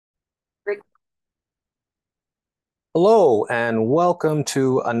Hello, and welcome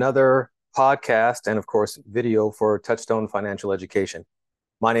to another podcast and, of course, video for Touchstone Financial Education.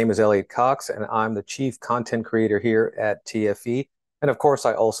 My name is Elliot Cox, and I'm the Chief Content Creator here at TFE. And, of course,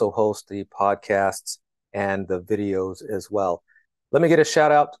 I also host the podcasts and the videos as well. Let me get a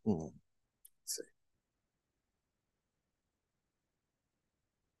shout out